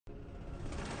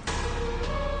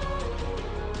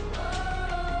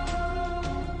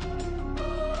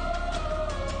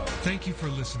Thank you for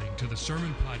listening to the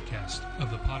sermon podcast of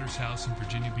the Potter's House in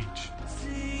Virginia Beach.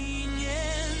 Singing,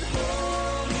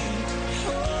 holy,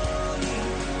 holy,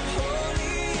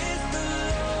 holy is the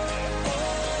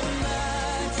Lord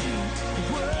Almighty.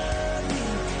 Worthy,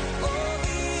 all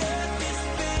the earth is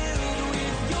filled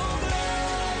with your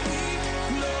glory,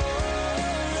 glory.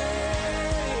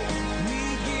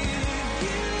 We give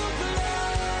you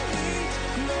glory,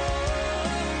 glory.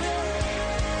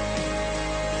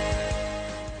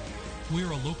 We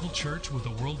are a local church with a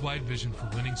worldwide vision for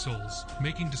winning souls,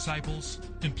 making disciples,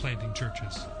 and planting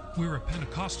churches. We're a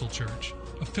Pentecostal church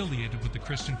affiliated with the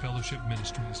Christian Fellowship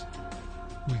Ministries.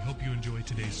 We hope you enjoy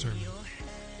today's sermon.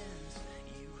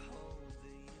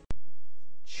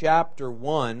 Chapter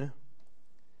 1,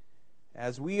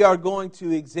 as we are going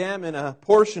to examine a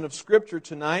portion of Scripture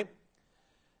tonight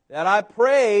that I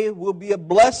pray will be a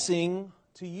blessing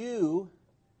to you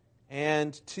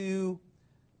and to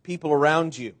people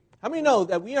around you. How many know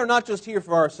that we are not just here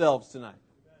for ourselves tonight?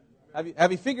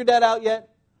 Have you figured that out yet?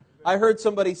 I heard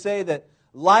somebody say that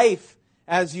life,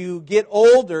 as you get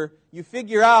older, you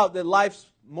figure out that life's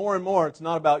more and more, it's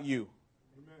not about you.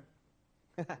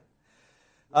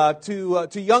 To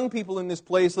young people in this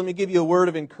place, let me give you a word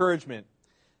of encouragement.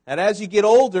 That as you get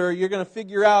older, you're going to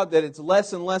figure out that it's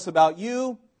less and less about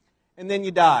you, and then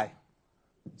you die.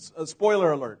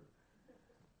 Spoiler alert.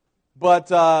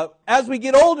 But as we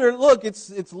get older, look,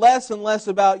 it's less and less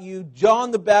about you.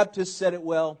 John the Baptist said it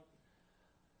well.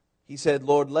 He said,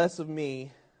 Lord, less of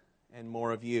me and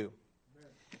more of you.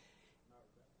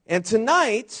 And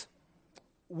tonight,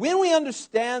 when we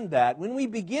understand that, when we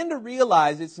begin to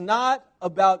realize it's not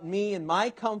about me and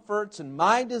my comforts and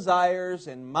my desires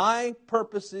and my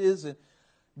purposes, and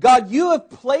God, you have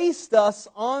placed us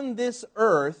on this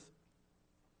earth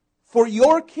for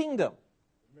your kingdom.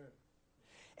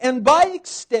 And by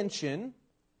extension,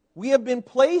 we have been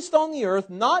placed on the earth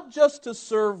not just to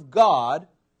serve God,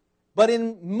 but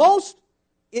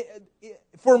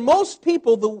for most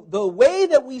people, the way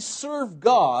that we serve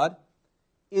God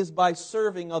is by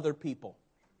serving other people.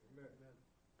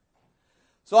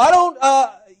 So I don't,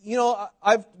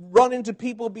 I've run into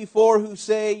people before who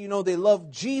say, they love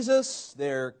Jesus,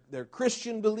 they're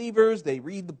Christian believers, they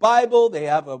read the Bible, they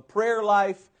have a prayer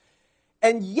life,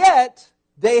 and yet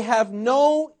they have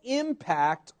no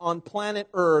impact on planet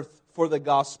Earth for the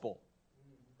gospel.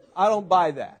 I don't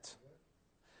buy that.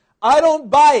 I don't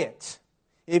buy it.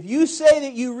 If you say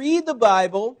that you read the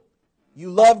Bible,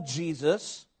 you love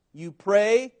Jesus, you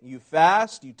pray, you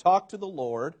fast, you talk to the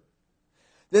Lord,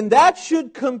 then that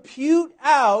should compute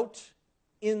out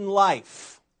in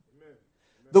life. Amen.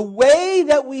 The way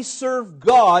that we serve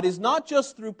God is not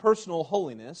just through personal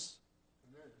holiness,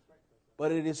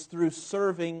 but it is through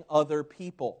serving other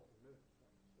people.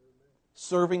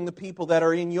 Serving the people that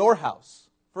are in your house,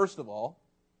 first of all.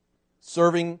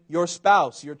 Serving your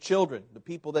spouse, your children, the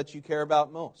people that you care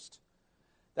about most.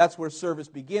 That's where service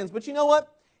begins. But you know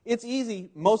what? It's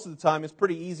easy, most of the time, it's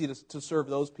pretty easy to serve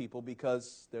those people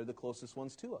because they're the closest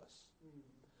ones to us.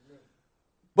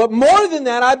 But more than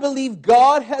that, I believe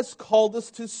God has called us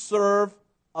to serve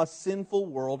a sinful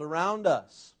world around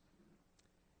us.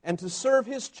 And to serve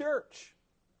His church.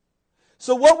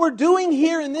 So what we're doing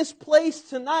here in this place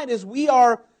tonight is we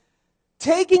are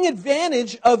taking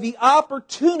advantage of the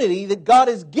opportunity that God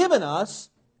has given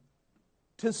us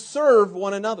to serve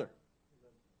one another.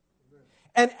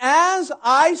 And as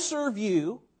I serve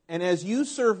you, and as you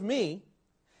serve me,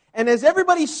 and as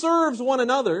everybody serves one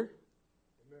another,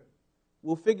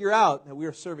 we'll figure out that we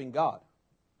are serving God.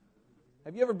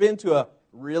 Have you ever been to a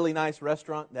really nice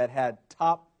restaurant that had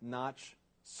top-notch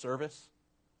service?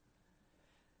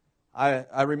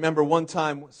 I remember one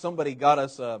time somebody got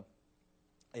us a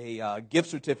gift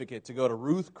certificate to go to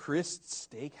Ruth Chris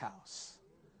Steakhouse.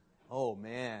 Oh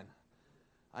man,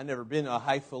 I've never been to a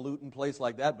highfalutin place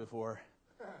like that before.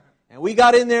 And we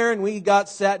got in there and we got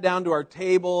sat down to our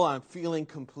table. I'm feeling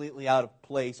completely out of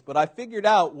place, but I figured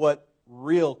out what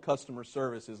real customer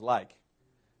service is like.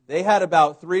 They had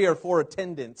about 3 or 4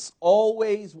 attendants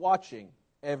always watching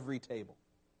every table.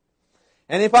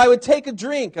 And if I would take a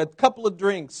drink, a couple of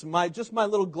drinks, my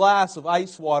little glass of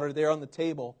ice water there on the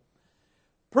table,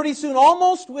 pretty soon,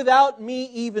 almost without me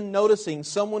even noticing,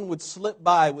 someone would slip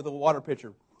by with a water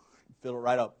pitcher, fill it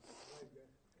right up.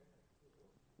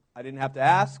 I didn't have to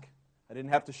ask. I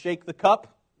didn't have to shake the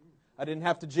cup. I didn't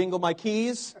have to jingle my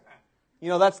keys.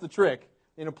 That's the trick.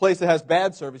 In a place that has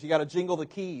bad service, you got to jingle the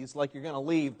keys like you're going to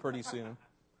leave pretty soon.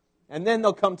 And then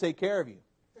they'll come take care of you.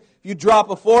 If you drop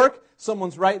a fork,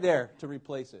 someone's right there to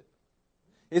replace it.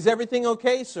 Is everything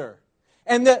okay, sir?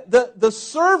 And the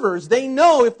servers, they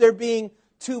know if they're being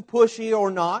too pushy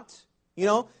or not. You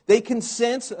know, they can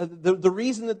sense, the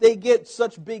reason that they get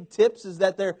such big tips is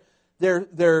that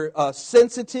they're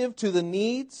sensitive to the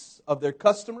needs of their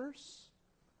customers.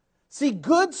 See,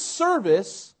 good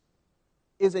service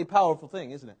is a powerful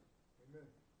thing, isn't it?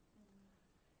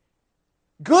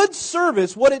 Good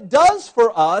service, what it does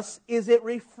for us is it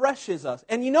refreshes us.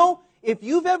 And you know, if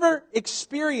you've ever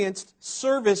experienced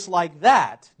service like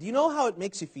that, do you know how it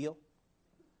makes you feel?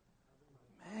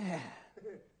 Man,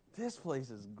 this place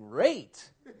is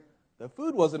great. The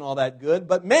food wasn't all that good,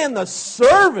 but man, the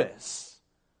service.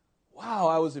 Wow,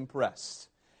 I was impressed.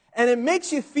 And it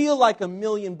makes you feel like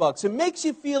 $1,000,000. It makes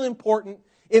you feel important.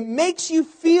 It makes you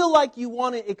feel like you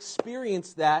want to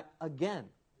experience that again.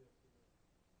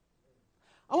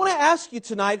 I want to ask you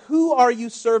tonight, who are you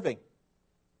serving?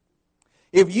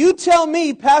 If you tell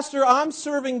me, Pastor, I'm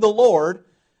serving the Lord,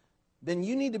 then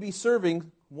you need to be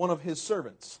serving one of His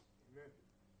servants,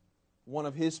 one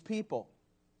of His people,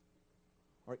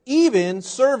 or even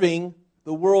serving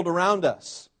the world around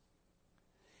us.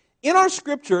 In our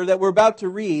scripture that we're about to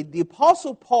read, the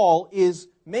Apostle Paul is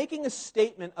making a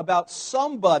statement about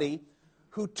somebody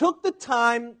who took the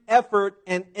time, effort,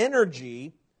 and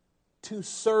energy to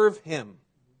serve him.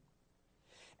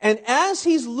 And as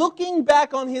he's looking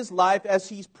back on his life, as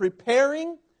he's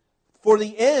preparing for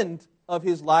the end of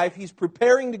his life, he's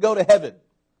preparing to go to heaven.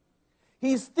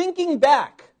 He's thinking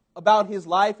back about his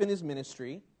life and his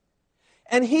ministry,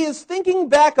 and he is thinking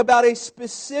back about a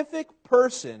specific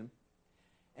person.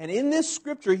 And in this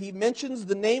scripture, he mentions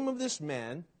the name of this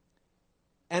man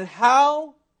and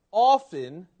how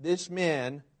often this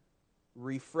man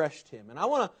refreshed him. And I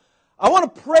want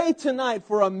to pray tonight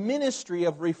for a ministry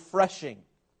of refreshing.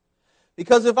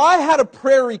 Because if I had a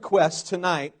prayer request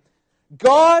tonight,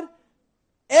 God,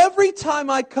 every time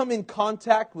I come in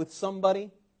contact with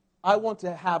somebody, I want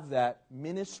to have that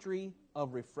ministry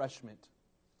of refreshment.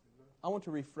 I want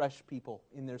to refresh people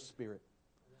in their spirit.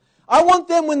 I want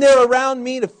them, when they're around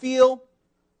me, to feel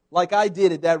like I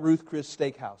did at that Ruth Chris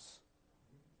Steakhouse.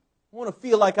 I want to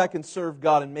feel like I can serve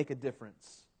God and make a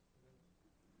difference.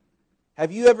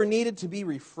 Have you ever needed to be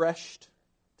refreshed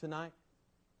tonight?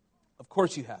 Of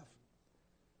course you have.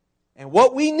 And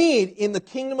what we need in the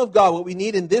kingdom of God, what we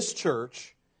need in this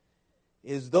church,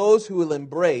 is those who will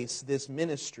embrace this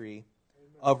ministry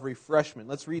of refreshment.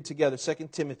 Let's read together 2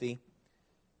 Timothy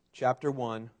chapter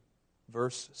 1,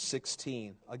 verse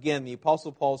 16. Again, the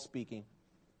Apostle Paul speaking.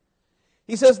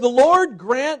 He says, "The Lord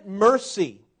grant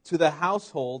mercy to the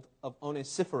household of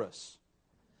Onesiphorus,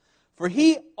 for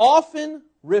he often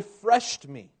refreshed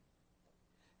me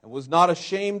and was not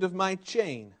ashamed of my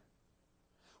chain.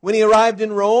 When he arrived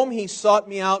in Rome, he sought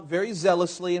me out very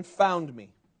zealously and found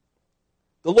me.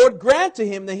 The Lord grant to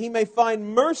him that he may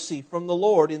find mercy from the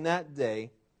Lord in that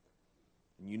day.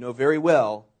 And you know very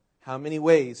well how many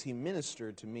ways he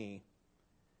ministered to me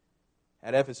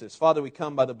at Ephesus." Father, we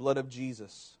come by the blood of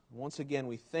Jesus. Once again,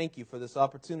 we thank you for this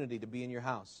opportunity to be in your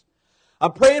house.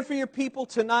 I'm praying for your people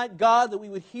tonight, God, that we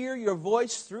would hear your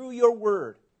voice through your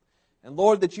word. And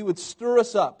Lord, that you would stir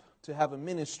us up to have a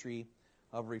ministry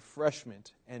of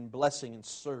refreshment and blessing and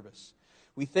service.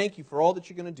 We thank you for all that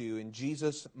you're going to do in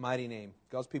Jesus' mighty name.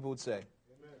 God's people would say,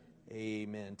 Amen.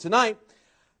 Amen. Tonight,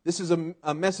 this is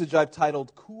a message I've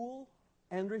titled, Cool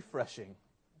and Refreshing,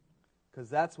 because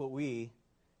that's what we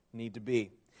need to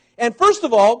be. And first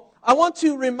of all, I want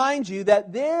to remind you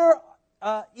that there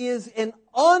is an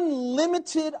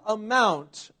unlimited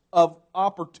amount of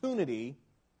opportunity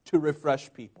to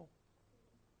refresh people.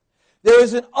 There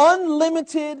is an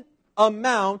unlimited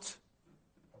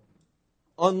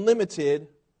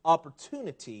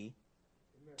opportunity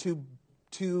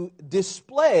to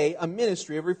display a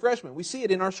ministry of refreshment. We see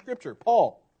it in our scripture.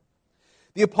 Paul.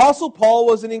 The Apostle Paul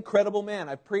was an incredible man.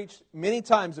 I've preached many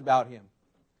times about him.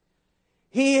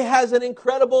 He has an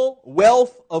incredible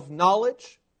wealth of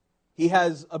knowledge. He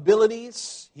has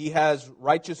abilities. He has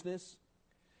righteousness.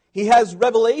 He has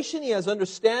revelation. He has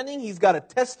understanding. He's got a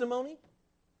testimony.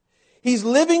 He's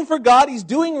living for God. He's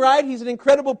doing right. He's an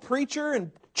incredible preacher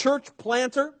and church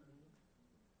planter.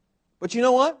 But you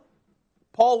know what?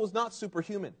 Paul was not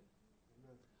superhuman.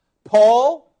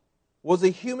 Paul was a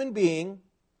human being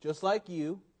just like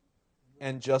you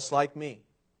and just like me.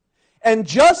 And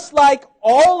just like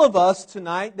all of us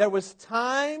tonight, there was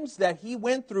times that he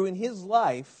went through in his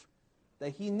life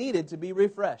that he needed to be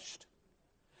refreshed.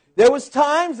 There was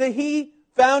times that he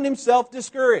found himself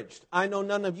discouraged. I know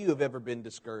none of you have ever been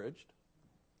discouraged.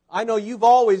 I know you've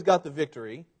always got the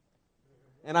victory.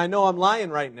 And I know I'm lying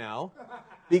right now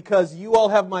because you all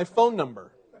have my phone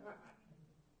number.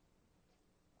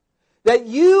 That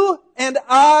you and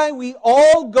I, we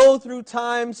all go through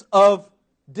times of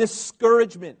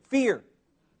discouragement, fear,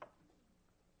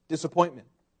 disappointment.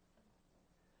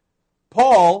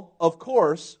 Paul, of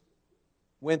course,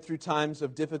 went through times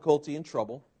of difficulty and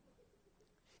trouble.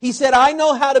 He said, I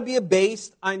know how to be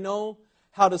abased. I know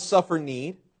how to suffer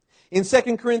need. In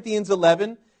 2 Corinthians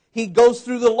 11, he goes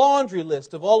through the laundry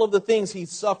list of all of the things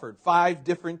he's suffered. 5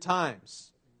 different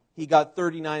times. He got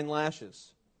 39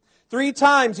 lashes. 3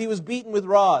 times he was beaten with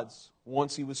rods.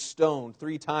 Once he was stoned.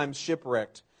 3 times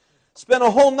shipwrecked. Spent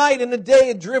a whole night and a day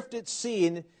adrift at sea.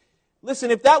 And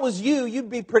listen, if that was you, you'd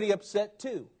be pretty upset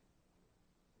too.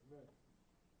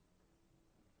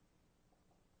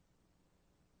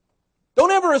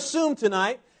 Don't ever assume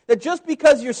tonight that just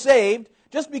because you're saved,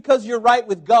 just because you're right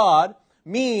with God,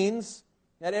 means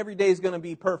that every day is going to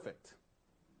be perfect.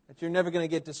 That you're never going to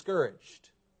get discouraged.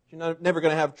 You're never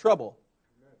going to have trouble.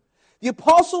 The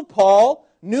Apostle Paul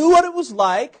knew what it was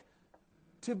like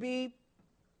to be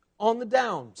on the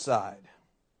downside.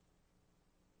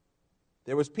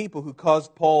 There was people who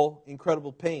caused Paul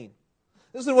incredible pain.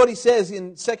 Listen to what he says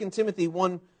in 2 Timothy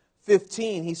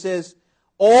 1:15. He says,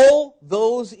 all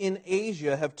those in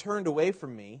Asia have turned away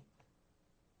from me.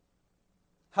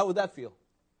 How would that feel?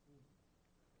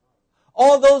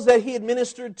 All those that he had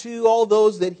ministered to, all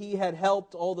those that he had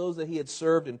helped, all those that he had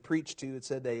served and preached to, it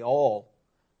said they all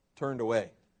turned away.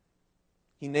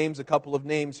 He names a couple of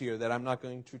names here that I'm not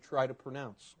going to try to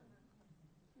pronounce.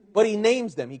 But he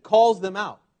names them. He calls them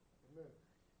out.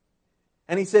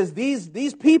 And he says,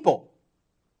 these people,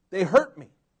 they hurt me.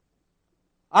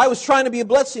 I was trying to be a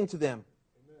blessing to them.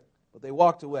 But they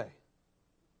walked away.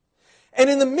 And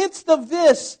in the midst of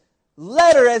this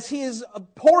letter, as he is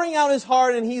pouring out his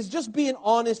heart and he's just being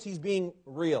honest, he's being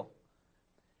real.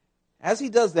 As he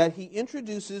does that, he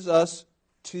introduces us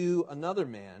to another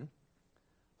man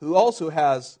who also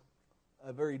has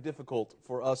a very difficult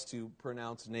for us to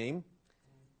pronounce name.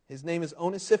 His name is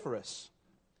Onesiphorus.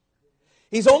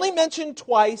 He's only mentioned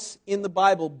twice in the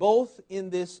Bible, both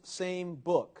in this same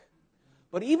book.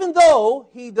 But even though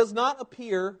he does not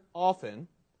appear often,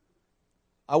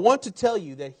 I want to tell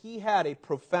you that he had a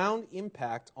profound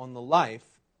impact on the life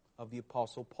of the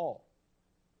Apostle Paul.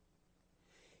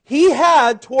 He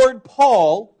had toward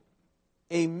Paul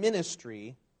a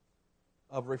ministry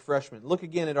of refreshment. Look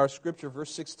again at our scripture,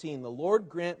 verse 16. The Lord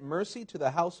grant mercy to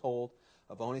the household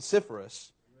of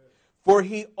Onesiphorus, for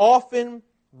he often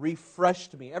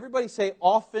refreshed me. Everybody say,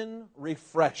 often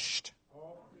refreshed.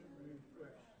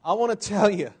 I want to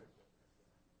tell you,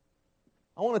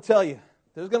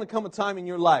 there's going to come a time in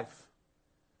your life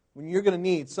when you're going to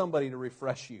need somebody to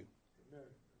refresh you.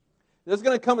 There's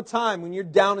going to come a time when you're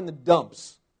down in the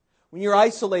dumps, when you're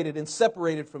isolated and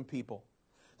separated from people.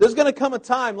 There's going to come a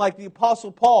time like the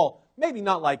Apostle Paul, maybe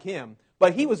not like him,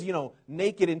 but he was,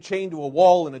 naked and chained to a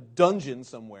wall in a dungeon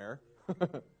somewhere.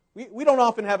 we don't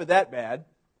often have it that bad.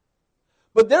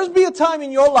 But there's be a time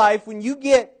in your life when you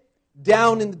get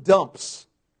down in the dumps.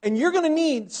 And you're going to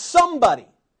need somebody.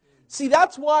 See,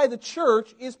 that's why the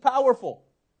church is powerful.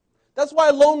 That's why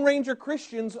Lone Ranger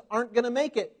Christians aren't going to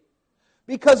make it.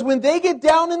 Because when they get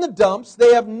down in the dumps,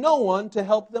 they have no one to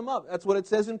help them up. That's what it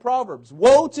says in Proverbs.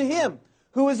 Woe to him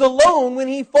who is alone when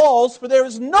he falls, for there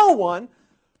is no one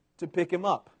to pick him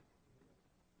up.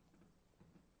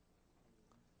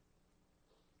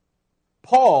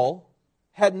 Paul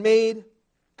had made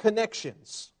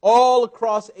connections all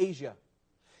across Asia.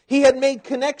 He had made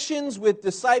connections with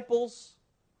disciples,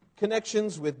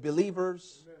 connections with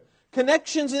believers,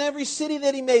 connections in every city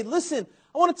that he made. Listen,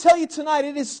 I want to tell you tonight,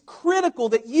 it is critical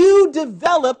that you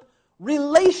develop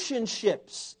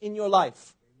relationships in your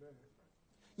life.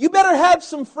 You better have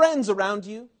some friends around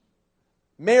you.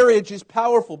 Marriage is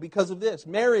powerful because of this.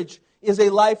 Marriage is a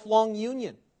lifelong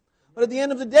union. But at the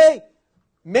end of the day,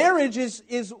 marriage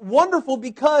is wonderful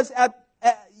because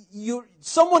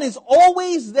someone is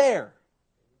always there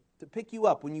to pick you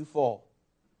up when you fall.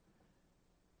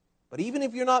 But even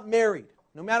if you're not married,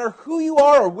 no matter who you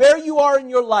are or where you are in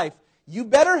your life, you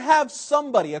better have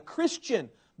somebody, a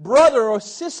Christian brother or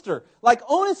sister, like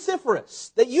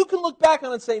Onesiphorus, that you can look back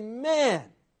on and say, man,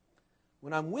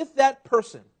 when I'm with that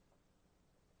person,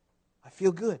 I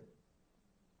feel good.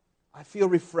 I feel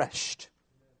refreshed.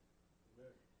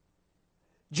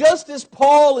 Just as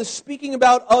Paul is speaking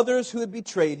about others who had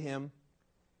betrayed him,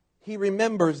 he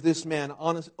remembers this man,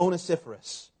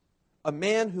 Onesiphorus, a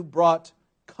man who brought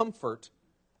comfort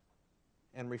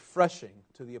and refreshing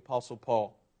to the Apostle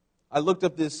Paul. I looked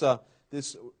up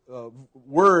this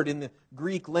word in the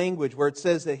Greek language where it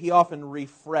says that he often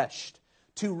refreshed.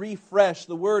 To refresh,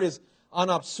 the word is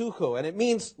anapsucho, and it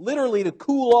means literally to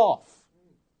cool off,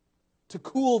 to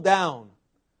cool down.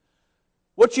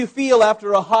 What you feel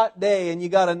after a hot day and you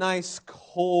got a nice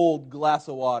cold glass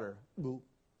of water. Gulp,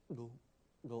 gulp,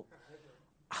 gulp.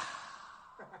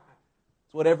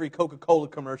 It's what every Coca-Cola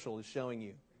commercial is showing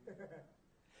you.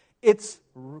 It's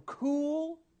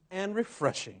cool and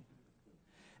refreshing.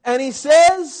 And he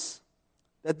says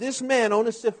that this man,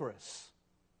 Onesiphorus,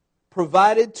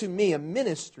 provided to me a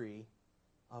ministry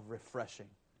of refreshing.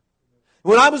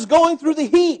 When I was going through the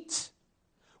heat,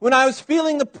 when I was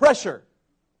feeling the pressure,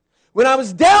 when I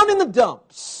was down in the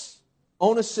dumps,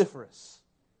 Onesiphorus,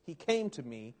 he came to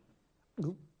me.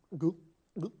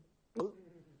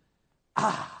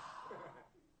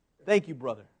 Thank you,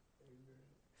 brother.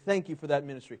 Thank you for that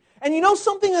ministry. And you know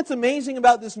something that's amazing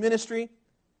about this ministry?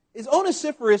 Is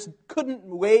Onesiphorus couldn't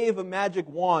wave a magic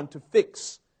wand to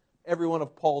fix every one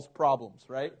of Paul's problems,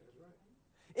 right?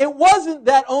 It wasn't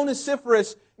that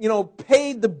Onesiphorus,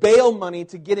 paid the bail money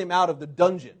to get him out of the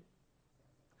dungeon.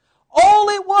 All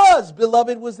it was,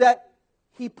 beloved, was that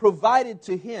he provided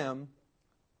to him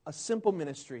a simple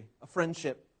ministry, a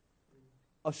friendship,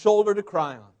 a shoulder to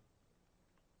cry on,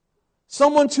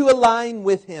 someone to align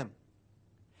with him.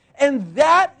 And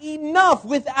that enough,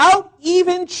 without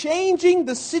even changing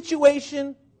the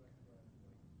situation,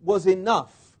 was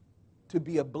enough to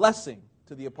be a blessing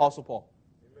to the Apostle Paul.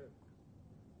 Amen.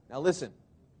 Now listen,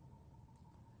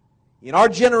 in our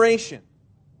generation,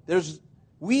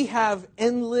 we have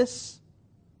endless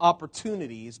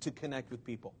opportunities to connect with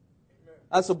people. Amen.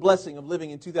 That's a blessing of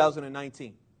living in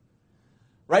 2019.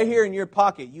 Right here in your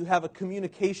pocket, you have a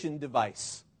communication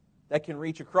device that can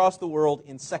reach across the world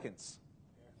in seconds.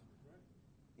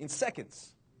 In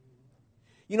seconds.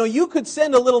 You could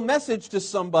send a little message to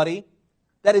somebody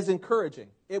that is encouraging.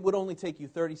 It would only take you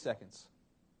 30 seconds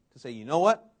to say, you know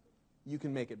what? You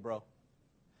can make it, bro.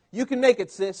 You can make it,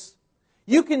 sis.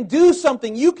 You can do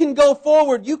something. You can go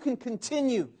forward. You can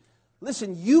continue.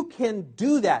 Listen, you can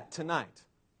do that tonight.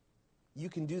 You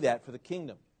can do that for the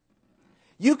kingdom.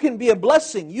 You can be a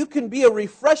blessing. You can be a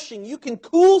refreshing. You can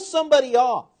cool somebody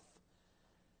off.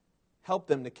 Help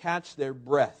them to catch their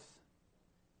breath.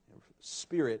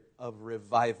 Spirit of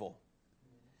revival.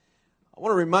 I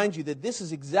want to remind you that this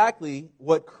is exactly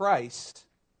what Christ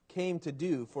came to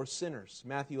do for sinners.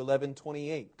 Matthew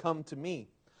 11:28. Come to me,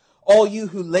 all you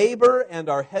who labor and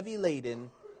are heavy laden,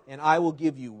 and I will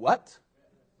give you what?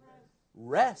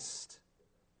 Rest.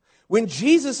 When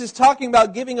Jesus is talking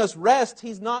about giving us rest,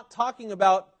 He's not talking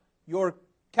about your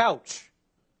couch.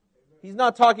 He's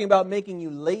not talking about making you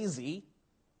lazy.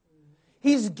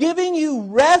 He's giving you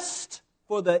rest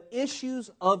for the issues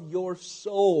of your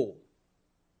soul.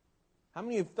 How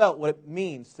many of you felt what it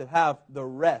means to have the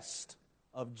rest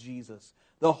of Jesus?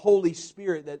 The Holy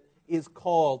Spirit that is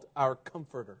called our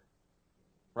comforter.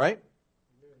 Right?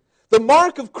 The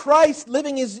mark of Christ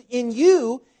living in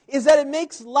you is that it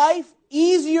makes life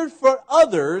easier for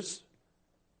others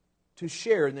to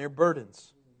share in their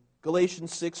burdens.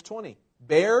 Galatians 6:20.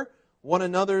 Bear one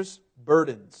another's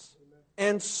burdens,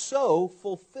 and so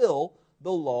fulfill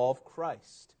the law of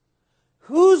Christ.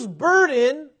 Whose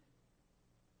burden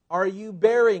are you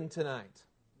bearing tonight?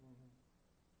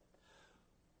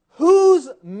 Whose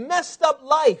messed up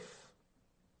life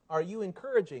are you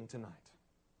encouraging tonight?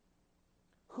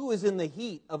 Who is in the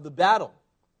heat of the battle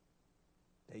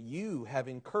that you have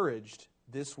encouraged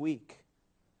this week?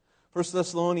 1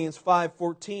 Thessalonians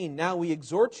 5:14. Now we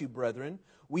exhort you, brethren,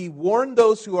 we warn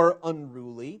those who are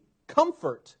unruly,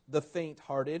 comfort the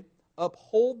faint-hearted,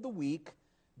 uphold the weak,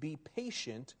 be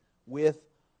patient with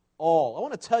all. I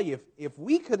want to tell you, if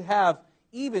we could have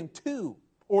even 2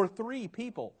 or 3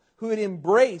 people who would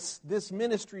embrace this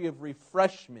ministry of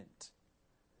refreshment,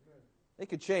 they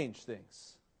could change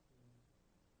things.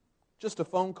 Just a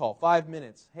phone call, 5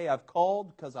 minutes. Hey, I've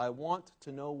called because I want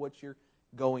to know what you're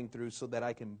going through so that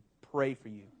I can pray for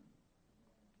you.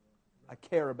 I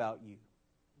care about you.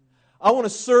 I want to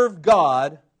serve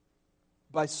God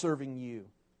by serving you.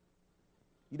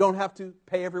 You don't have to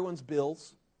pay everyone's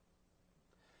bills.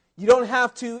 You don't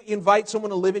have to invite someone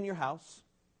to live in your house.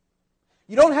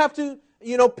 You don't have to,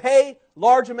 pay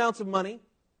large amounts of money.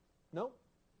 No.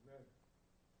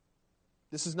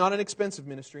 This is not an expensive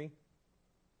ministry.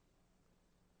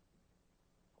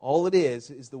 All it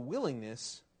is the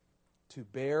willingness to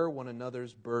bear one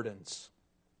another's burdens.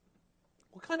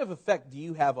 What kind of effect do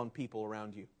you have on people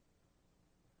around you?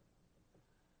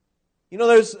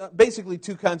 There's basically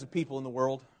 2 kinds of people in the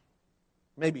world.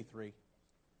 Maybe 3.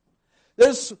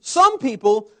 There's some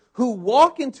people who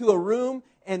walk into a room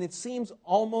and it seems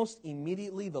almost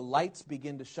immediately the lights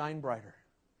begin to shine brighter.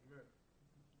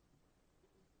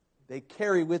 They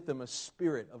carry with them a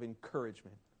spirit of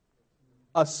encouragement.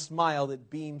 a smile that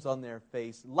beams on their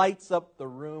face, lights up the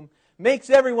room, makes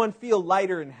everyone feel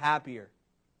lighter and happier.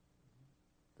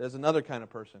 There's another kind of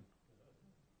person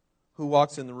who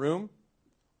walks in the room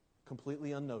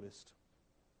completely unnoticed,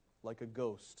 like a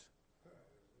ghost.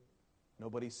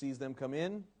 Nobody sees them come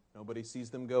in, nobody sees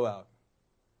them go out.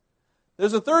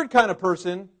 There's a third kind of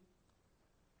person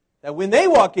that when they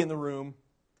walk in the room,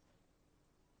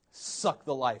 suck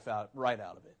the life right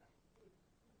out of it.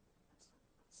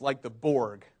 It's like the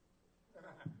Borg.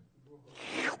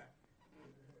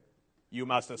 You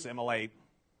must assimilate.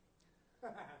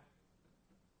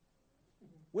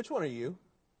 Which one are you?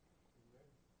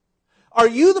 Are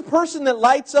you the person that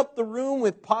lights up the room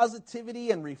with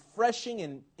positivity and refreshing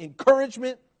and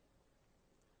encouragement?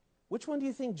 Which one do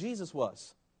you think Jesus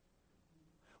was?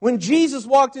 When Jesus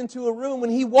walked into a room, when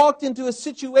He walked into a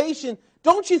situation,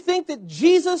 don't you think that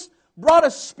Jesus brought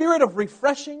a spirit of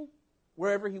refreshing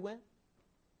wherever He went?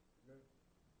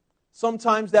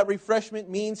 Sometimes that refreshment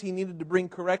means He needed to bring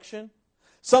correction.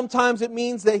 Sometimes it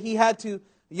means that He had to,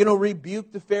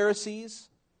 rebuke the Pharisees.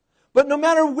 But no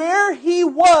matter where He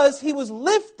was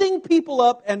lifting people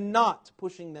up and not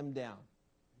pushing them down.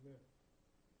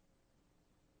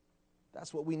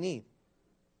 That's what we need.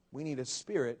 We need a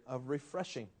spirit of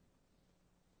refreshing.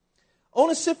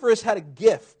 Onesiphorus had a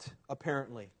gift,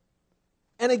 apparently.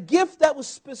 And a gift that was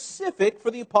specific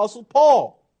for the Apostle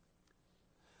Paul.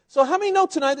 So how many know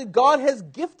tonight that God has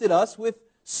gifted us with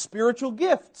spiritual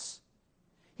gifts?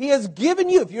 He has given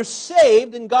you, if you're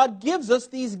saved, and God gives us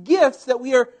these gifts that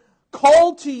we are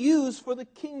called to use for the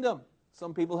kingdom.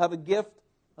 Some people have a gift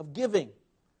of giving,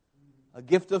 a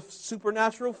gift of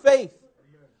supernatural faith,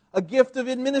 a gift of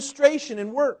administration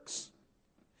and works,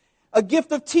 a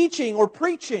gift of teaching or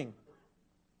preaching.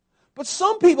 But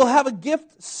some people have a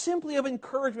gift simply of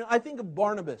encouragement. I think of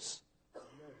Barnabas.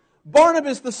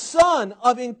 Barnabas, the son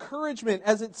of encouragement,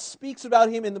 as it speaks about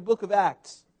him in the book of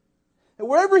Acts. And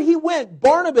wherever he went,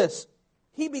 Barnabas,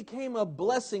 he became a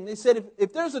blessing. They said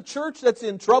if there's a church that's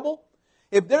in trouble,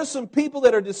 if there's some people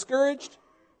that are discouraged,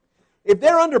 if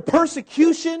they're under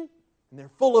persecution and they're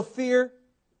full of fear,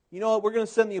 you know what, we're going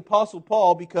to send the Apostle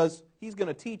Paul because he's going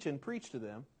to teach and preach to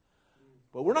them.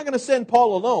 But we're not going to send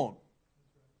Paul alone.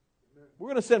 We're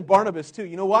going to send Barnabas too.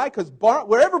 You know why? Because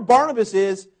wherever Barnabas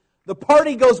is, the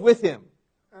party goes with him.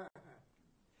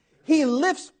 He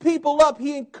lifts people up.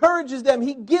 He encourages them.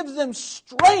 He gives them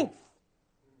strength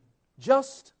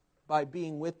just by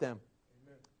being with them.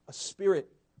 A spirit,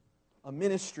 a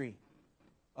ministry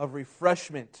of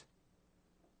refreshment.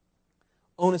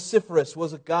 Onesiphorus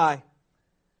was a guy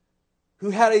who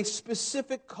had a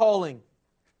specific calling.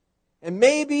 And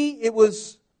maybe it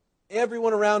was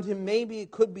everyone around him. Maybe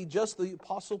it could be just the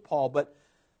Apostle Paul. But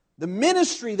the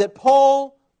ministry that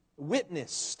Paul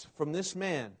witnessed from this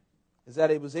man is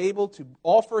that it was able to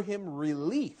offer him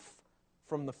relief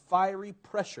from the fiery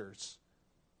pressures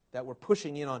that were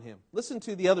pushing in on him. Listen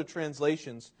to the other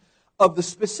translations of the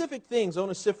specific things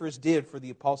Onesiphorus did for the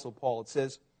Apostle Paul. It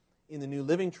says in the New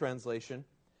Living Translation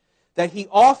that he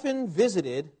often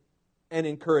visited and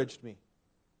encouraged me.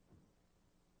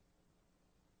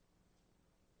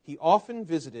 He often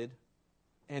visited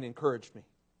and encouraged me.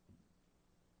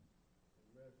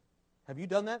 Have you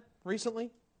done that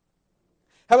recently?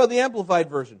 How about the Amplified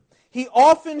Version? He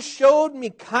often showed me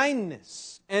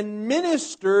kindness and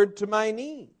ministered to my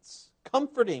needs,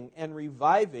 comforting and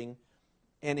reviving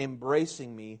and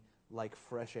embracing me like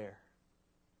fresh air.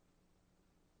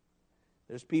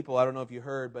 There's people, I don't know if you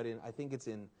heard, but I think it's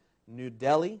in New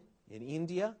Delhi, in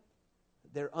India.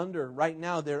 Right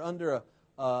now they're under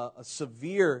a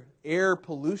severe air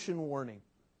pollution warning.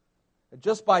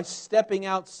 Just by stepping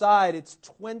outside,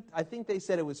 I think they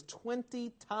said it was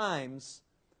 20 times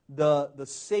the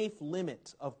safe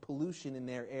limit of pollution in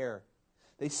their air.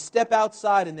 They step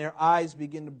outside and their eyes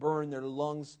begin to burn, their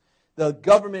lungs. The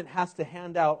government has to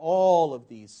hand out all of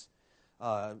these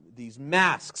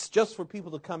masks just for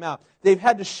people to come out. They've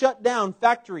had to shut down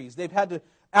factories. They've had to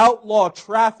outlaw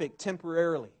traffic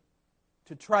temporarily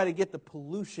to try to get the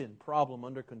pollution problem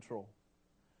under control.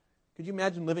 Could you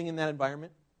imagine living in that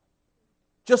environment?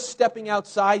 Just stepping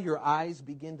outside, your eyes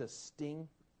begin to sting.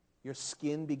 Your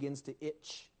skin begins to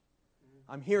itch.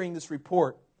 I'm hearing this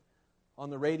report on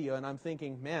the radio, and I'm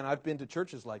thinking, man, I've been to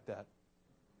churches like that.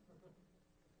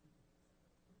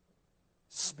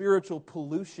 Spiritual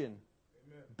pollution,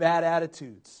 bad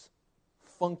attitudes,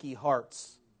 funky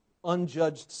hearts,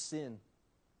 unjudged sin.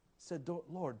 I said,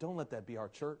 Lord, don't let that be our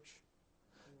church.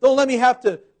 Don't let me have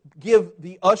to give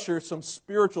the usher some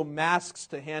spiritual masks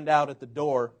to hand out at the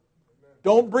door.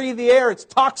 Don't breathe the air. It's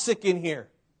toxic in here.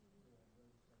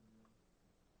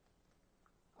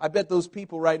 I bet those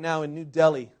people right now in New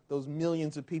Delhi, those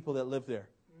millions of people that live there,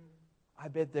 I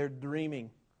bet they're dreaming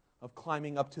of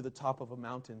climbing up to the top of a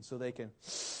mountain so they can,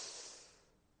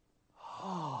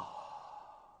 oh,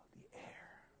 the air.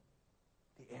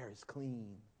 The air is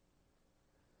clean.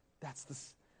 That's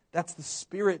the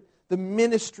Spirit, the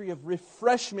ministry of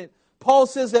refreshment. Paul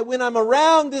says that when I'm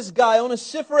around this guy,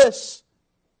 Onesiphorus,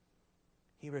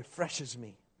 he refreshes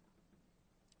me.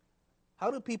 How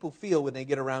do people feel when they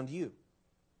get around you?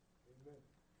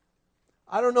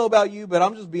 I don't know about you, but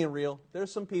I'm just being real.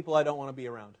 There's some people I don't want to be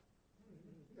around.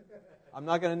 I'm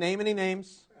not going to name any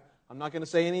names. I'm not going to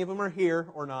say any of them are here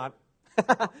or not.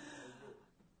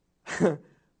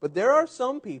 But there are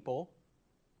some people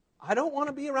I don't want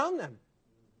to be around them.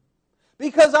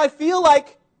 Because I feel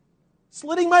like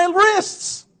slitting my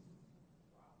wrists.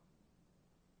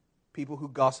 People who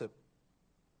gossip.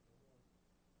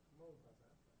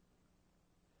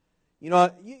 You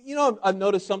know, I've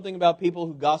noticed something about people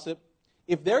who gossip.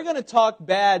 If they're going to talk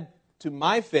bad to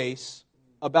my face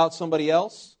about somebody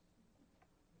else,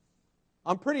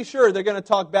 I'm pretty sure they're going to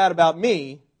talk bad about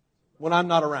me when I'm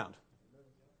not around.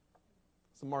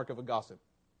 It's a mark of a gossip.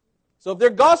 So if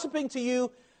they're gossiping to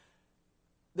you,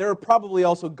 they're probably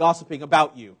also gossiping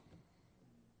about you.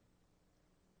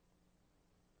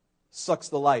 Sucks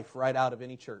the life right out of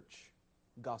any church.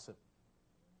 Gossip.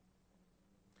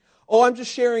 Oh, I'm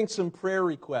just sharing some prayer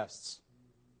requests.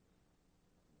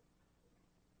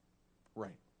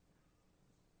 Right.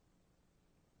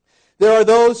 There are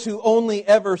those who only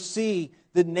ever see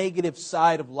the negative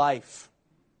side of life.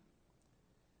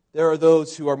 There are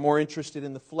those who are more interested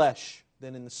in the flesh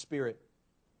than in the spirit.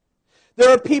 There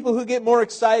are people who get more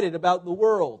excited about the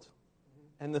world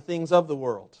and the things of the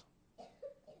world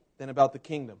than about the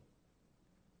kingdom.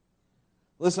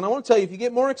 Listen, I want to tell you, if you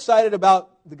get more excited about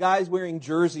the guys wearing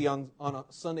jersey on a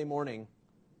Sunday morning,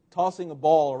 tossing a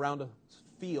ball around a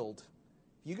field,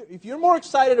 if you're more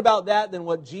excited about that than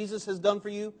what Jesus has done for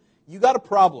you, you got a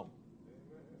problem.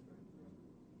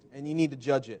 And you need to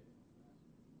judge it.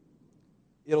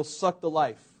 It'll suck the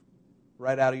life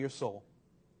right out of your soul.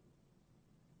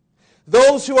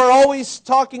 Those who are always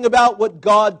talking about what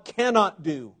God cannot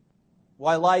do,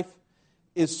 why life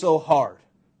is so hard.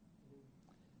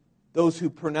 Those who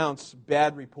pronounce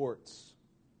bad reports.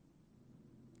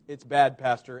 It's bad,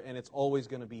 Pastor, and it's always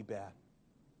going to be bad.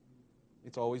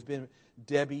 It's always been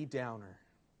Debbie Downer.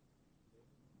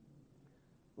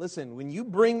 Listen, when you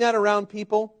bring that around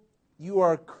people, you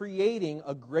are creating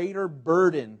a greater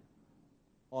burden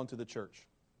onto the church.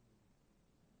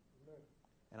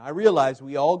 And I realize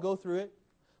we all go through it.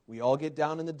 We all get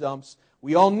down in the dumps.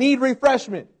 We all need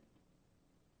refreshment.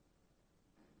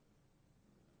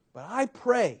 But I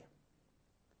pray,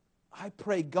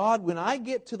 God, when I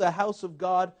get to the house of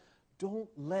God, don't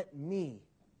let me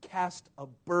cast a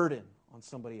burden on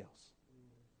somebody else.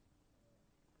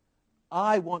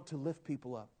 I want to lift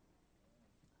people up.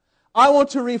 I want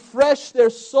to refresh their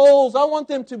souls. I want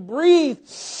them to breathe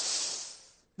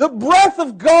the breath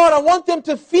of God. I want them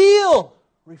to feel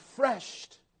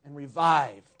refreshed and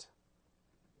revived.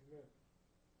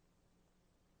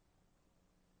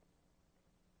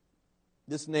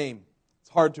 This name, it's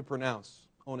hard to pronounce,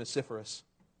 Onesiphorus.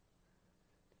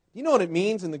 You know what it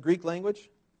means in the Greek language?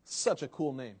 Such a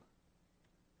cool name.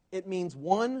 It means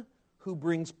one who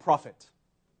brings profit.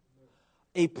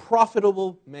 A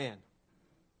profitable man.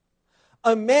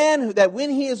 A man that when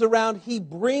he is around, he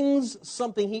brings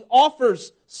something, he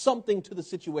offers something to the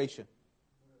situation.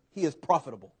 He is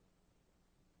profitable.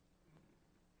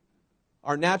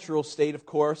 Our natural state, of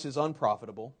course, is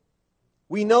unprofitable.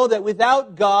 We know that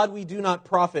without God, we do not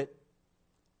profit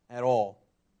at all.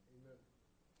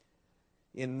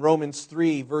 In Romans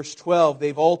 3, verse 12,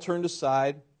 they've all turned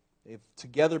aside. They've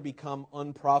together become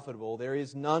unprofitable. There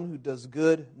is none who does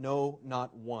good, no,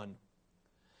 not one.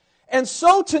 And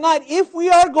so tonight, if we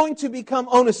are going to become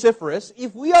Onesiphorus,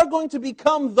 if we are going to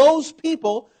become those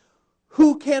people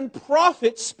who can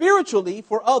profit spiritually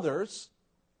for others,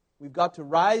 we've got to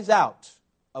rise out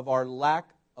of our lack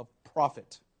of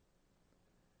profit.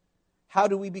 How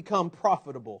do we become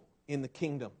profitable in the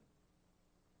kingdom?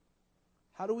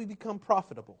 How do we become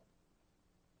profitable?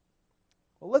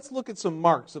 Well, let's look at some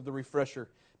marks of the refresher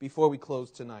before we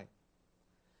close tonight.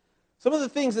 Some of the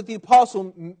things that the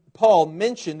Apostle Paul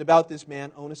mentioned about this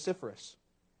man, Onesiphorus.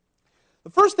 The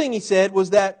first thing he said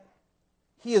was that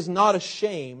he is not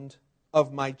ashamed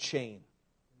of my chain.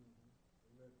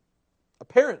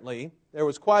 Apparently, there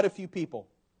was quite a few people.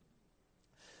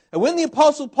 And when the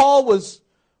Apostle Paul was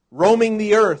roaming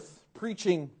the earth,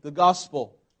 preaching the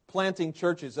gospel, planting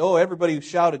churches, everybody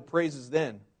shouted praises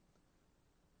then.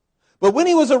 But when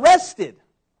he was arrested,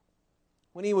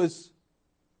 when he was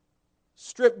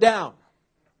stripped down,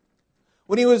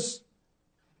 when he was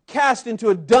cast into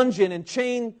a dungeon and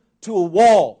chained to a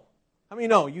wall. How many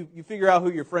know you figure out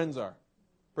who your friends are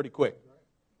pretty quick?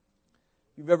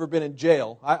 If you've ever been in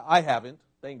jail, I haven't,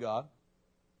 thank God.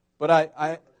 But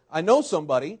I know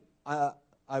somebody,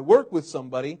 I work with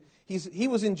somebody, he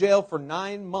was in jail for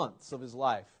 9 months of his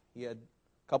life. He had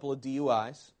a couple of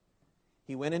DUIs.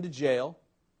 He went into jail,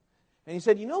 and he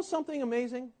said, you know something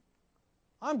amazing?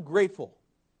 I'm grateful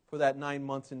for that 9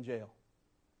 months in jail.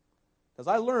 Because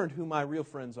I learned who my real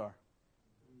friends are.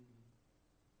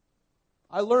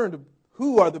 I learned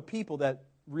who are the people that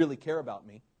really care about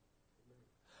me.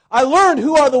 I learned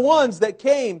who are the ones that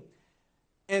came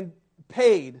and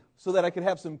paid so that I could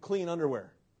have some clean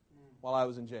underwear while I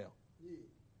was in jail.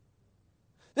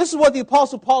 This is what the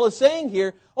Apostle Paul is saying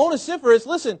here. Onesiphorus,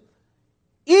 listen,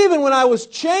 even when I was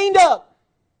chained up,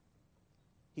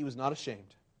 he was not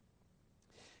ashamed.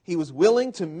 He was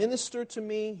willing to minister to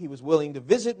me. He was willing to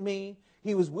visit me.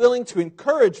 He was willing to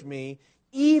encourage me,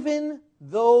 even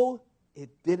though it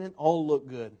didn't all look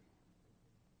good.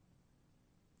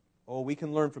 Oh, we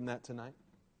can learn from that tonight.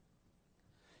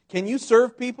 Can you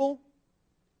serve people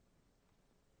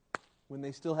when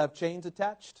they still have chains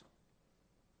attached?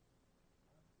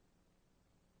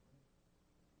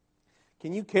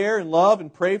 Can you care and love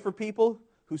and pray for people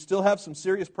who still have some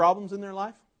serious problems in their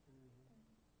life?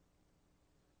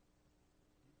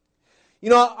 You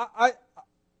know,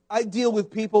 I deal with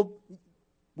people.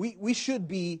 We should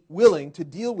be willing to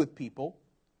deal with people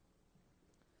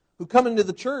who come into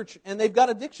the church and they've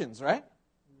got addictions, right?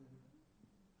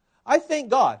 I thank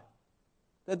God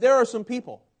that there are some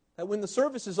people that when the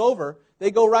service is over, they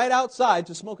go right outside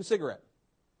to smoke a cigarette.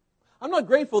 I'm not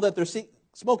grateful that they're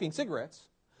smoking cigarettes.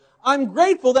 I'm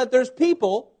grateful that there's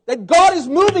people that God is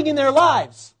moving in their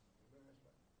lives.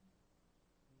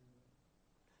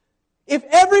 If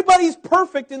everybody's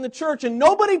perfect in the church and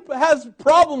nobody has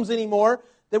problems anymore,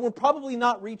 then we're probably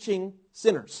not reaching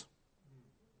sinners.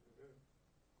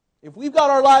 If we've got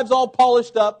our lives all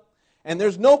polished up, and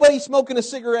there's nobody smoking a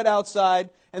cigarette outside,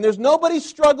 and there's nobody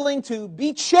struggling to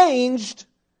be changed,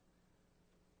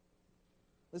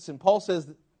 listen, Paul says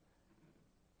that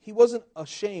he wasn't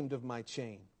ashamed of my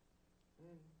chain.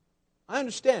 I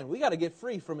understand, we got to get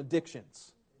free from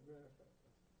addictions.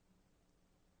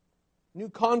 New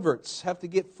converts have to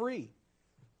get free.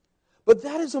 But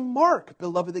that is a mark,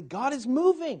 beloved, that God is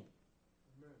moving.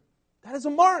 That is a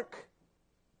mark.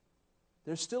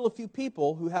 There's still a few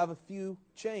people who have a few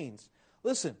chains.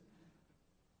 Listen,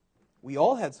 we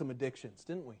all had some addictions,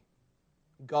 didn't we?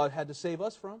 God had to save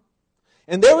us from.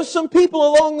 And there were some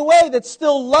people along the way that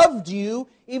still loved you,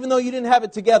 even though you didn't have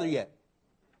it together yet.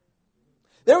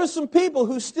 There were some people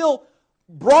who still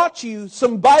brought you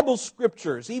some Bible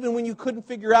scriptures, even when you couldn't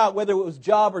figure out whether it was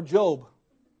Job or Job.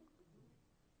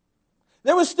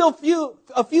 There was still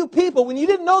a few people when you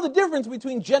didn't know the difference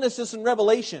between Genesis and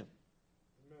Revelation,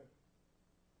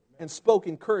 and spoke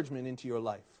encouragement into your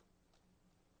life.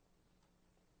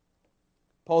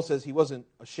 Paul says he wasn't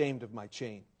ashamed of my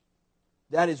chain.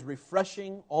 That is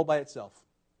refreshing all by itself.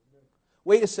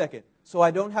 Wait a second. So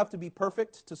I don't have to be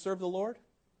perfect to serve the Lord?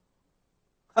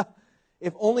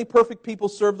 If only perfect people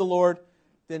serve the Lord,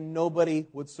 then nobody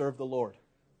would serve the Lord.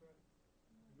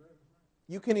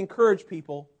 You can encourage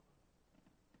people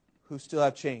who still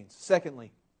have chains.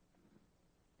 Secondly,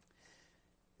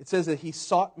 it says that he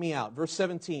sought me out. Verse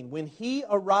 17, when he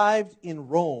arrived in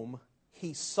Rome,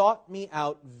 he sought me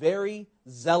out very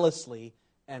zealously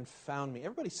and found me.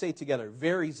 Everybody say it together,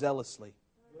 very zealously.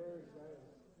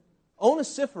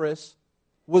 Onesiphorus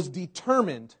was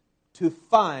determined to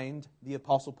find the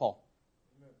Apostle Paul.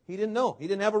 He didn't know. He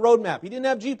didn't have a roadmap. He didn't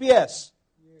have GPS.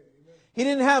 He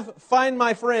didn't have Find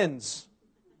My Friends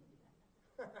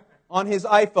on his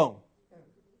iPhone.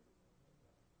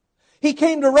 He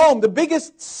came to Rome, the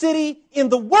biggest city in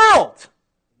the world.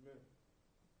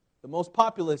 The most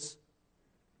populous,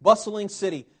 bustling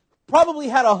city. Probably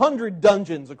had 100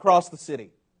 dungeons across the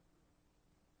city.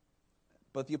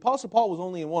 But the Apostle Paul was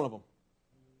only in one of them.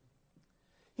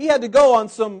 He had to go on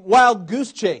some wild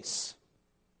goose chase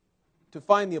to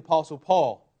find the Apostle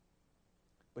Paul.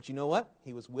 But you know what?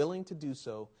 He was willing to do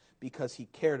so because he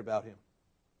cared about him.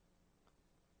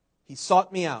 He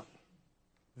sought me out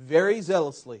very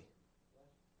zealously,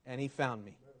 and he found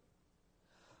me.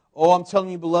 Oh, I'm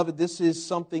telling you, beloved, this is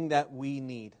something that we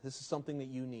need. This is something that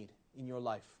you need in your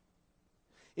life.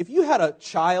 If you had a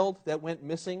child that went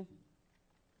missing,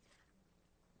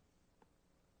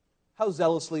 how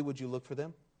zealously would you look for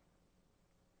them?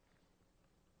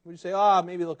 Would you say,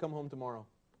 maybe they'll come home tomorrow?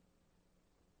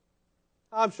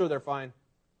 I'm sure they're fine.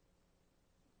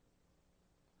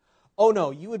 Oh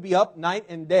no, you would be up night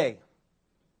and day.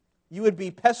 You would be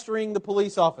pestering the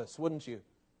police office, wouldn't you?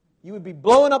 You would be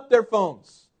blowing up their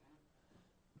phones.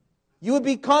 You would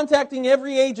be contacting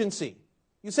every agency.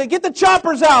 You say, get the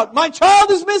choppers out. My child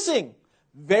is missing.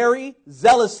 Very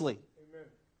zealously. Amen.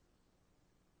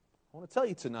 I want to tell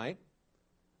you tonight,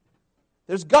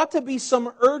 there's got to be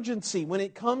some urgency when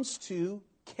it comes to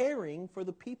caring for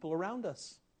the people around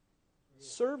us.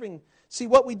 Serving. See,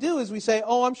 what we do is we say,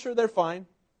 oh, I'm sure they're fine.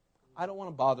 I don't want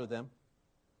to bother them.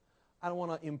 I don't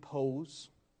want to impose.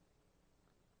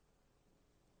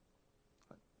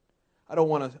 I don't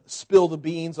want to spill the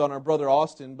beans on our brother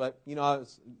Austin, but, I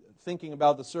was thinking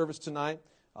about the service tonight,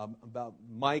 about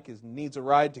Mike needs a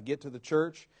ride to get to the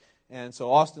church, and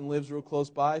so Austin lives real close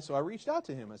by, so I reached out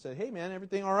to him. I said, hey, man,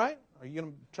 everything all right? Are you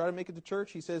going to try to make it to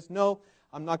church? He says, no,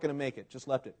 I'm not going to make it. Just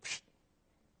left it.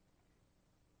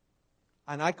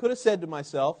 And I could have said to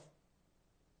myself,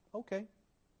 okay,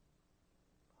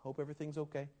 hope everything's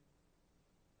okay.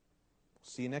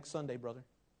 See you next Sunday, brother.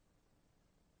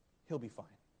 He'll be fine.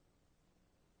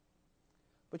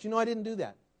 But I didn't do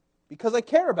that because I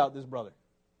care about this brother.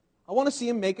 I want to see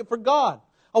him make it for God.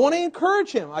 I want to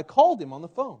encourage him. I called him on the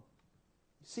phone.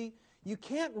 You see, you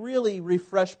can't really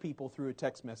refresh people through a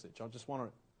text message. I just want to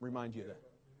remind you of that.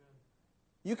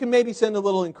 You can maybe send a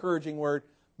little encouraging word,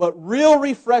 but real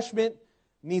refreshment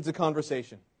needs a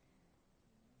conversation.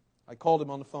 I called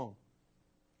him on the phone.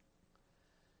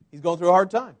 He's going through a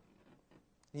hard time.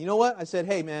 And you know what? I said,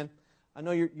 hey, man, I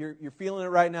know you're feeling it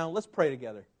right now. Let's pray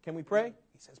together. Can we pray?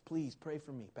 He says, please, pray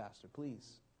for me, Pastor,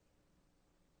 please.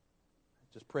 I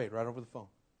just prayed right over the phone.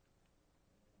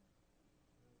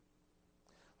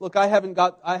 Look, I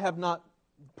have not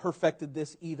perfected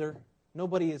this either.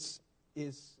 Nobody is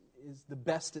the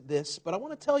best at this. But I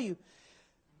want to tell you,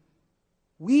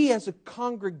 we as a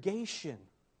congregation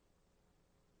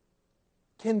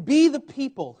can be the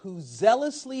people who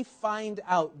zealously find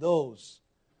out those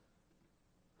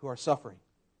who are suffering.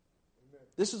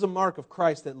 This is a mark of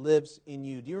Christ that lives in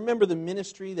you. Do you remember the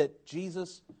ministry that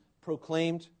Jesus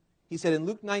proclaimed? He said in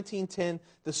Luke 19:10,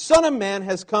 the Son of Man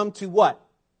has come to what?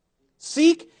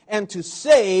 Seek and to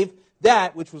save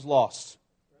that which was lost.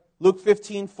 Luke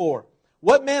 15:4.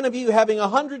 What man of you, having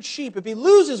 100 sheep, if he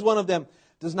loses one of them,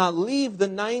 does not leave the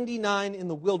 99 in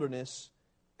the wilderness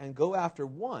and go after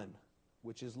one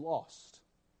which is lost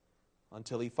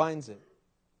until he finds it?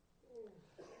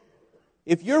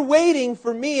 If you're waiting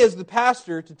for me as the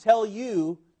pastor to tell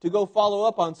you to go follow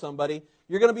up on somebody,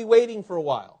 you're going to be waiting for a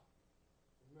while.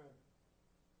 Amen.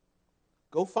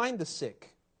 Go find the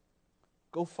sick.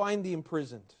 Go find the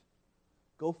imprisoned.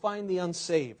 Go find the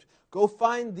unsaved. Go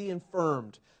find the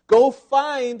infirmed. Go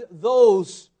find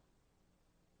those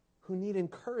who need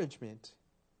encouragement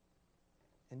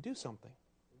and do something.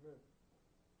 Amen.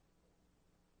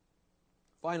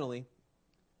 Finally,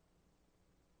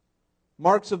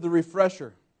 marks of the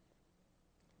refresher.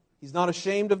 He's not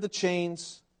ashamed of the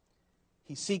chains.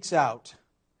 He seeks out.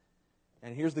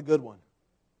 And here's the good one.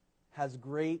 Has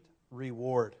great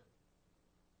reward.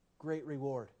 Great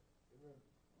reward. Amen.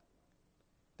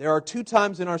 There are 2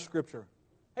 times in our Scripture.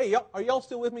 Hey, are y'all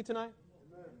still with me tonight?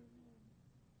 Amen.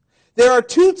 There are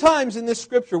 2 times in this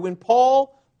Scripture when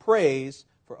Paul prays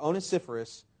for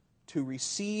Onesiphorus to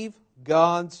receive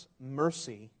God's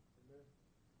mercy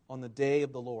on the day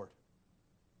of the Lord.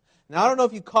 Now, I don't know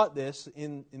if you caught this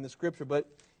in the Scripture, but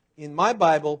in my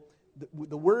Bible,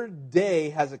 the word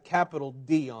day has a capital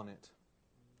D on it.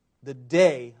 The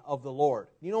day of the Lord.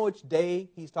 You know which day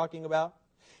he's talking about?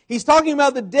 He's talking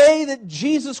about the day that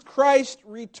Jesus Christ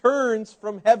returns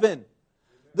from heaven.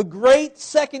 The great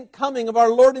second coming of our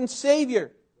Lord and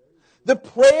Savior. The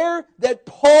prayer that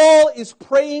Paul is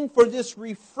praying for this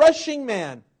refreshing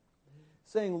man,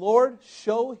 saying, Lord,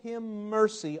 show him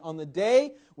mercy on the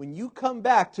day when you come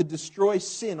back to destroy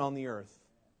sin on the earth.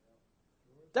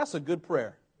 That's a good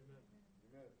prayer.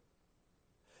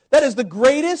 That is the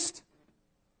greatest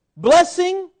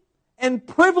blessing and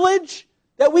privilege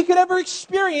that we could ever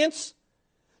experience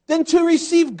than to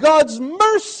receive God's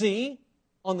mercy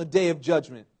on the day of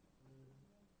judgment.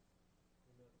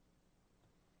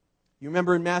 You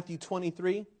remember in Matthew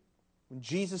 23 when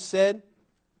Jesus said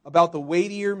about the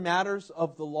weightier matters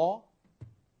of the law?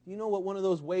 Do you know what one of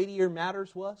those weightier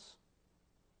matters was?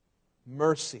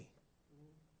 Mercy.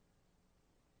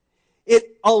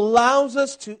 It allows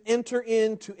us to enter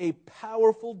into a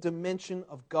powerful dimension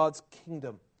of God's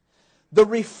kingdom. The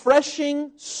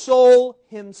refreshing soul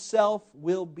himself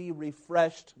will be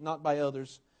refreshed, not by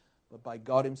others, but by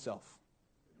God himself.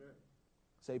 Amen.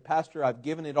 Say, Pastor, I've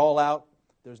given it all out.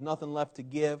 There's nothing left to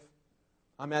give.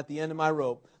 I'm at the end of my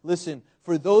rope. Listen,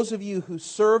 for those of you who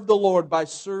serve the Lord by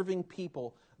serving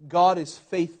people, God is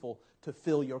faithful to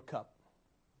fill your cup.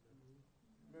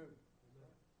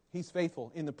 He's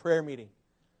faithful in the prayer meeting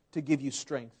to give you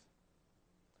strength.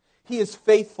 He is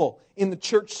faithful in the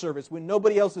church service. When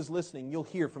nobody else is listening, you'll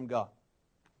hear from God.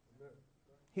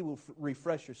 He will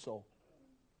refresh your soul.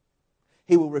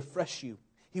 He will refresh you.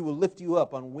 He will lift you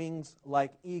up on wings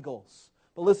like eagles.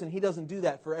 But listen, He doesn't do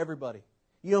that for everybody.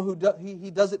 You know who He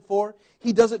does it for?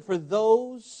 He does it for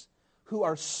those who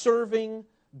are serving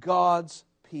God's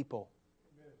people.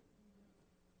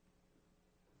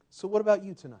 So what about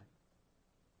you tonight?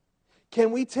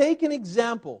 Can we take an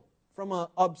example from an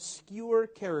obscure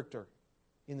character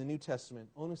in the New Testament,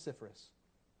 Onesiphorus?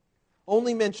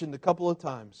 Only mentioned a couple of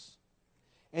times.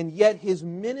 And yet his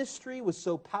ministry was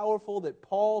so powerful that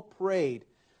Paul prayed,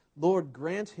 Lord,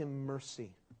 grant him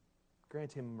mercy.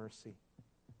 Grant him mercy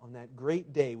on that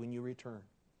great day when you return.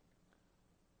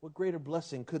 What greater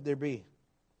blessing could there be?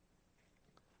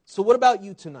 So what about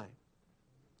you tonight?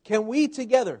 Can we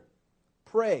together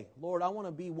pray, Lord, I want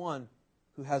to be one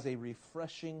who has a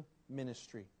refreshing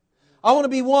ministry. I want to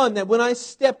be one that when I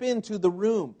step into the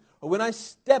room or when I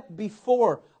step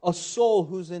before a soul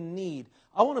who's in need,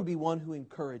 I want to be one who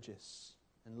encourages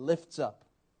and lifts up.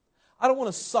 I don't want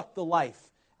to suck the life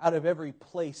out of every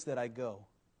place that I go.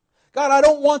 God, I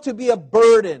don't want to be a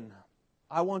burden.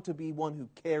 I want to be one who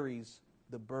carries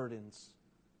the burdens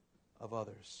of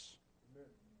others.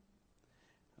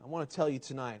 I want to tell you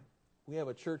tonight, we have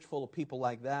a church full of people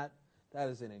like that. That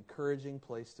is an encouraging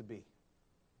place to be.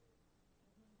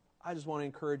 I just want to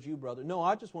encourage you, brother. No,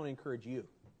 I just want to encourage you.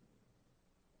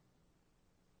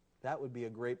 That would be a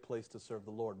great place to serve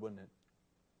the Lord, wouldn't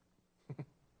it?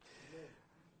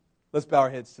 Let's bow our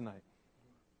heads tonight.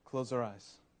 Close our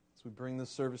eyes as we bring this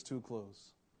service to a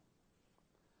close.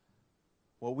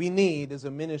 What we need is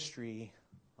a ministry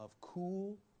of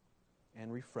cool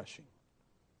and refreshing.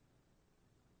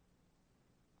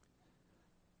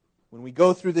 When we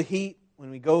go through the heat, when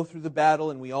we go through the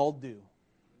battle, and we all do,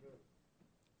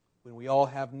 when we all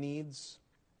have needs,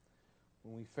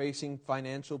 when we're facing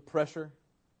financial pressure,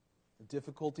 the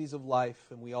difficulties of life,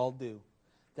 and we all do,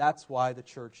 that's why the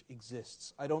church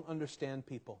exists. I don't understand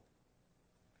people.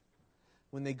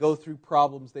 When they go through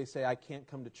problems, they say, I can't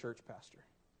come to church, Pastor.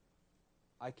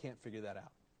 I can't figure that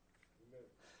out.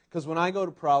 Because when I go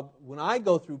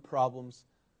through problems,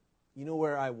 you know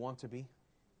where I want to be?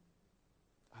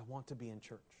 I want to be in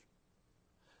church.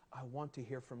 I want to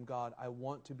hear from God. I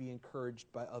want to be encouraged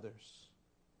by others.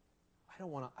 I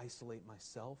don't want to isolate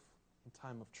myself in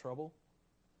time of trouble.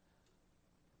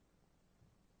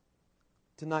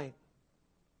 Tonight,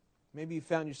 maybe you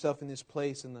found yourself in this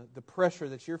place and the pressure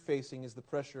that you're facing is the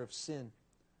pressure of sin.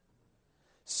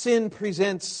 Sin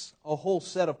presents a whole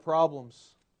set of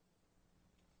problems,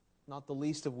 not the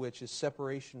least of which is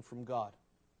separation from God.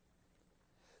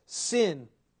 Sin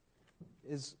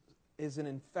is an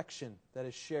infection that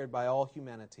is shared by all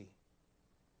humanity.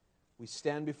 We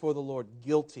stand before the Lord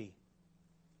guilty.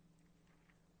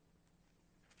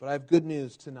 But I have good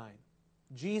news tonight.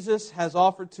 Jesus has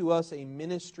offered to us a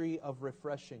ministry of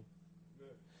refreshing.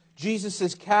 Jesus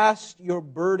says, cast your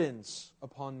burdens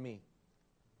upon me.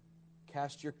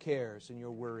 Cast your cares and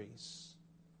your worries.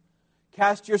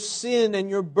 Cast your sin and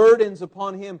your burdens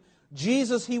upon Him.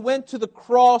 Jesus, He went to the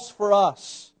cross for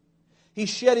us. He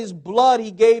shed His blood.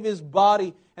 He gave His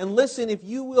body. And listen, if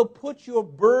you will put your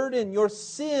burden, your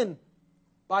sin,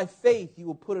 by faith, you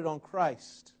will put it on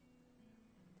Christ.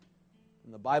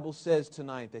 And the Bible says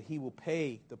tonight that He will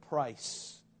pay the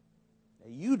price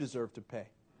that you deserve to pay.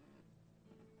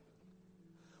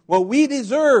 What we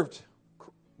deserved,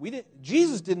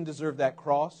 Jesus didn't deserve that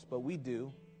cross, but we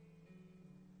do.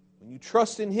 When you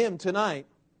trust in Him tonight,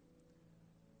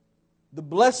 the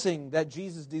blessing that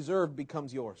Jesus deserved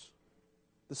becomes yours.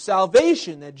 The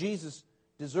salvation that Jesus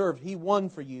deserved, He won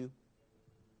for you.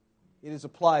 It is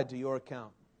applied to your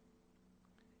account.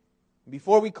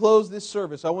 Before we close this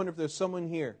service, I wonder if there's someone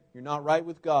here. You're not right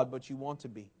with God, but you want to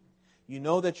be. You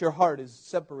know that your heart is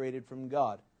separated from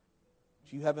God.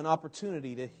 But you have an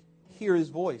opportunity to hear His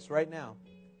voice right now.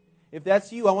 If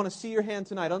that's you, I want to see your hand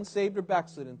tonight, unsaved or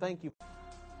backslidden. Thank you.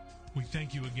 We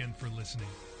thank you again for listening.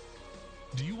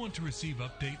 Do you want to receive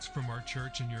updates from our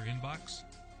church in your inbox?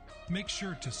 Make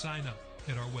sure to sign up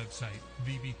at our website,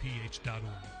 vbph.org.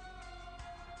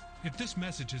 If this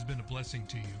message has been a blessing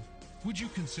to you, would you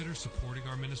consider supporting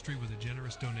our ministry with a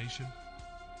generous donation?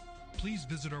 Please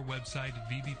visit our website at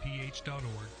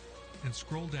vbph.org and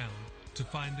scroll down to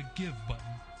find the Give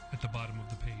button at the bottom of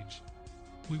the page.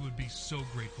 We would be so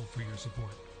grateful for your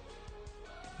support.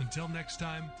 Until next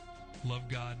time, love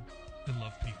God, and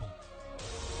love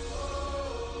people.